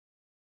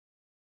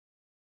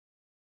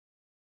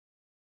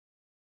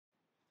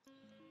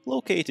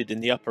Located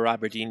in the Upper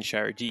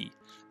Aberdeenshire Dee,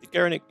 the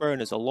Girnock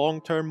Burn is a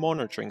long-term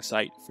monitoring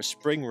site for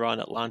spring-run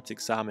Atlantic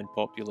salmon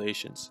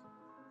populations.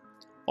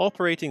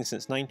 Operating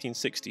since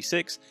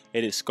 1966,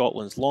 it is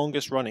Scotland's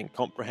longest-running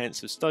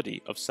comprehensive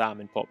study of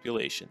salmon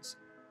populations.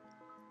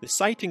 The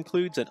site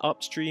includes an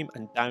upstream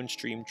and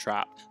downstream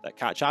trap that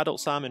catch adult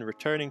salmon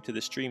returning to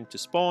the stream to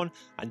spawn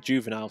and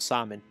juvenile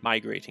salmon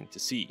migrating to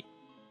sea.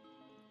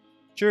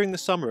 During the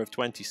summer of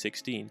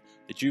 2016,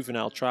 the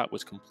juvenile trap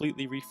was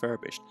completely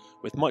refurbished,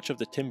 with much of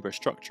the timber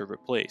structure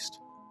replaced.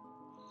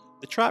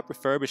 The trap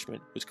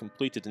refurbishment was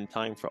completed in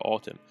time for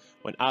autumn,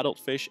 when adult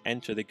fish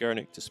enter the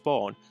Girnock to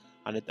spawn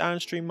and a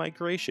downstream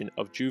migration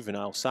of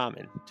juvenile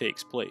salmon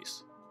takes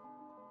place.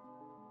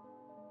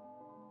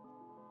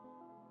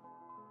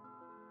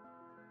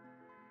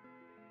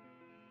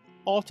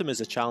 Autumn is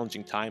a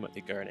challenging time at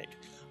the Girnock,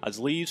 as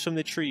leaves from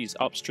the trees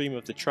upstream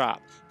of the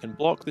trap can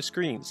block the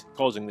screens,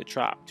 causing the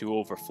trap to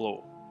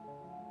overflow.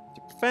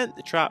 To prevent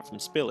the trap from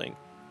spilling,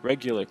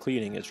 regular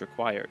cleaning is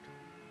required.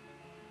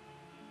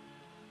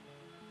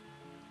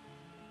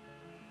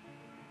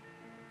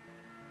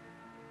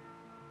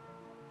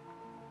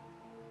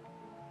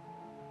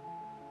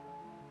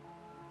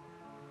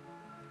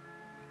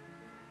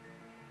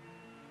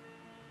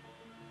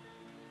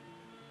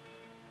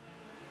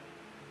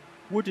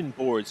 Wooden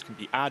boards can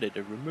be added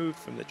or removed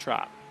from the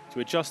trap to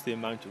adjust the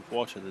amount of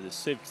water that is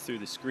sieved through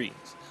the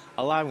screens,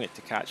 allowing it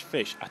to catch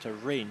fish at a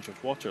range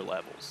of water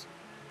levels.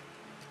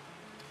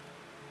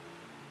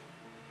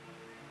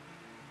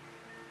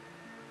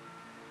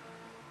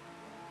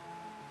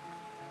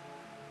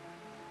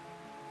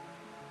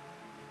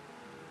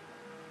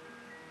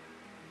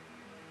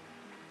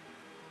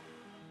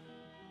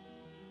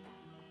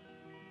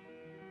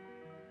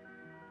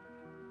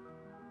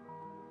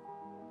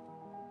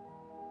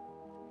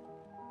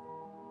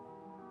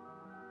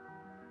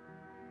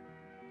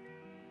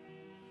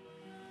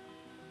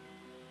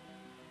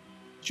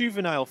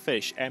 Juvenile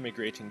fish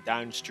emigrating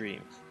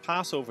downstream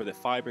pass over the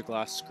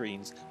fiberglass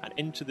screens and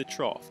into the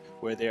trough,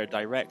 where they are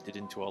directed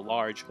into a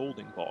large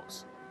holding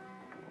box.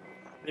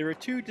 There are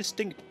two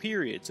distinct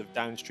periods of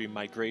downstream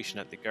migration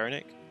at the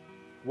Girnock,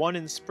 one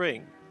in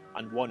spring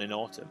and one in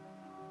autumn.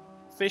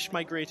 Fish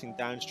migrating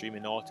downstream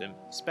in autumn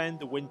spend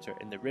the winter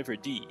in the River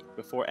Dee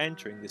before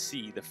entering the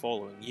sea the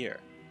following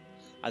year.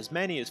 As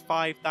many as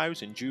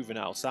 5,000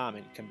 juvenile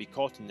salmon can be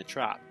caught in the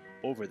trap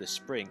over the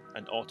spring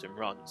and autumn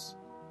runs.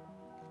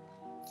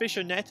 Fish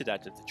are netted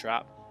out of the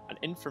trap, and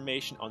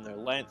information on their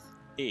length,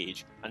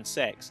 age, and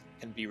sex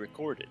can be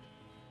recorded.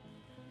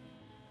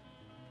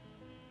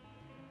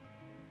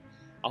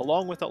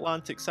 Along with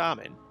Atlantic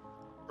salmon,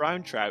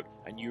 brown trout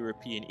and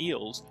European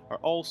eels are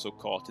also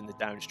caught in the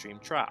downstream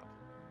trap.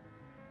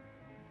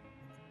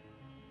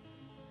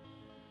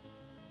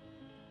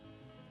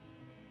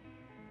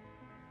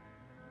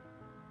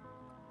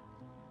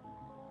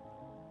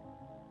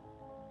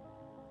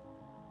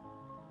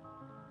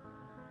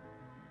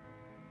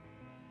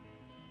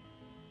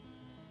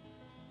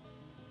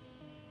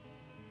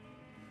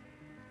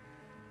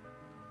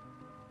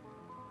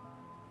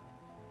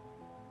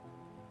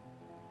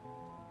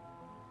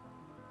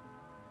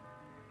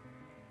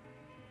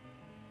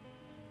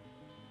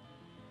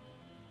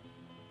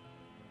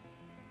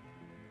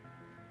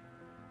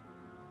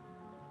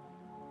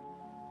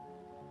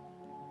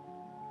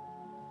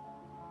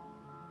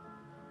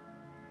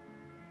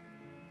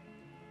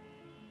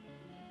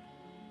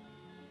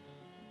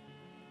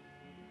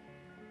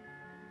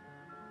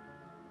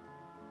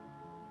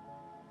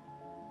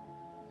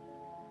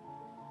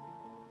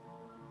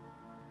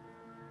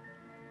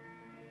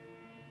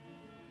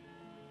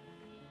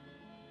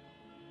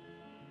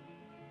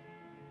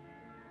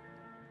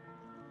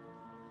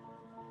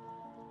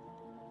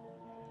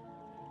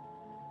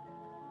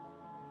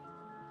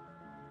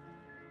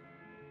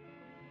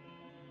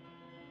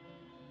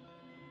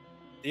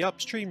 The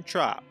upstream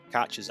trap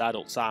catches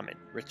adult salmon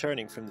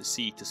returning from the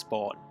sea to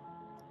spawn.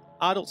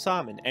 Adult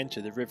salmon enter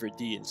the River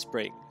Dee in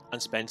spring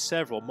and spend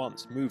several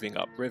months moving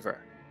upriver.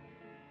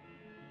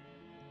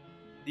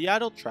 The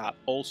adult trap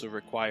also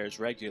requires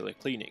regular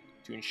cleaning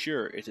to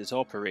ensure it is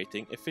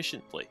operating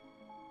efficiently.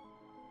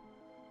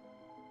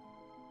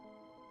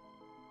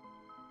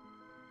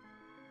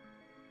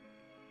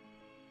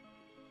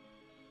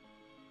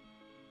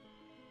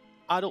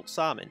 Adult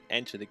salmon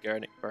enter the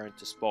Girnock Burn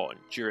to spawn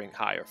during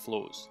higher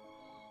flows,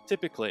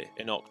 typically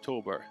in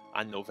October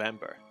and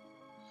November.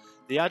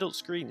 The adult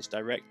screens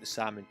direct the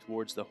salmon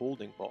towards the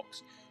holding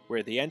box,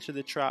 where they enter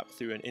the trap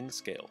through an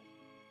in-scale.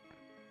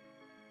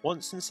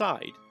 Once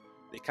inside,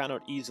 they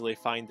cannot easily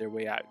find their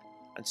way out,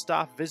 and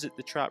staff visit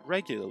the trap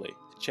regularly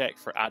to check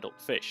for adult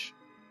fish.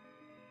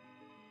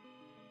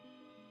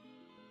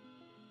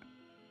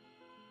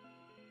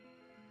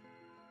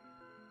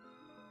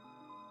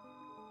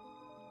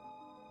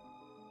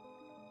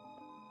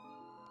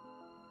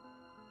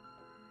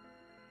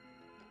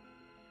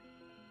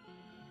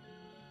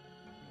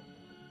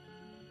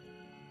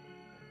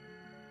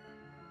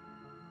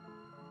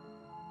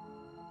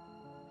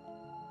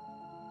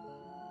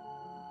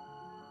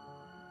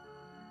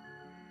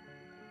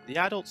 The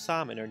adult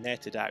salmon are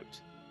netted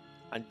out,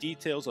 and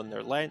details on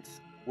their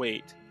length,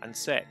 weight, and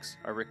sex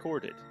are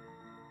recorded.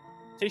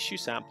 Tissue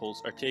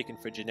samples are taken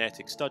for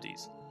genetic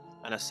studies,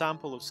 and a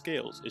sample of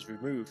scales is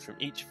removed from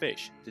each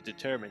fish to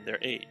determine their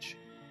age.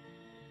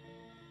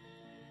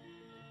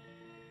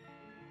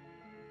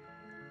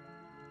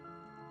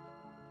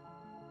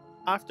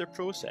 After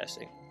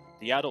processing,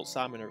 the adult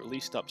salmon are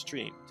released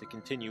upstream to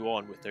continue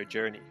on with their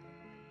journey.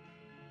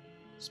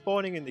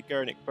 Spawning in the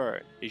Girnock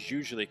Burn is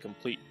usually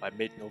complete by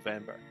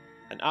mid-November,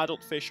 and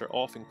adult fish are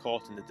often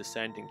caught in the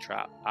descending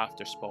trap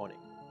after spawning.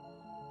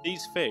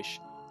 These fish,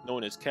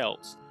 known as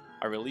kelts,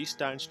 are released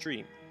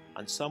downstream,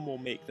 and some will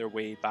make their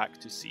way back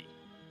to sea.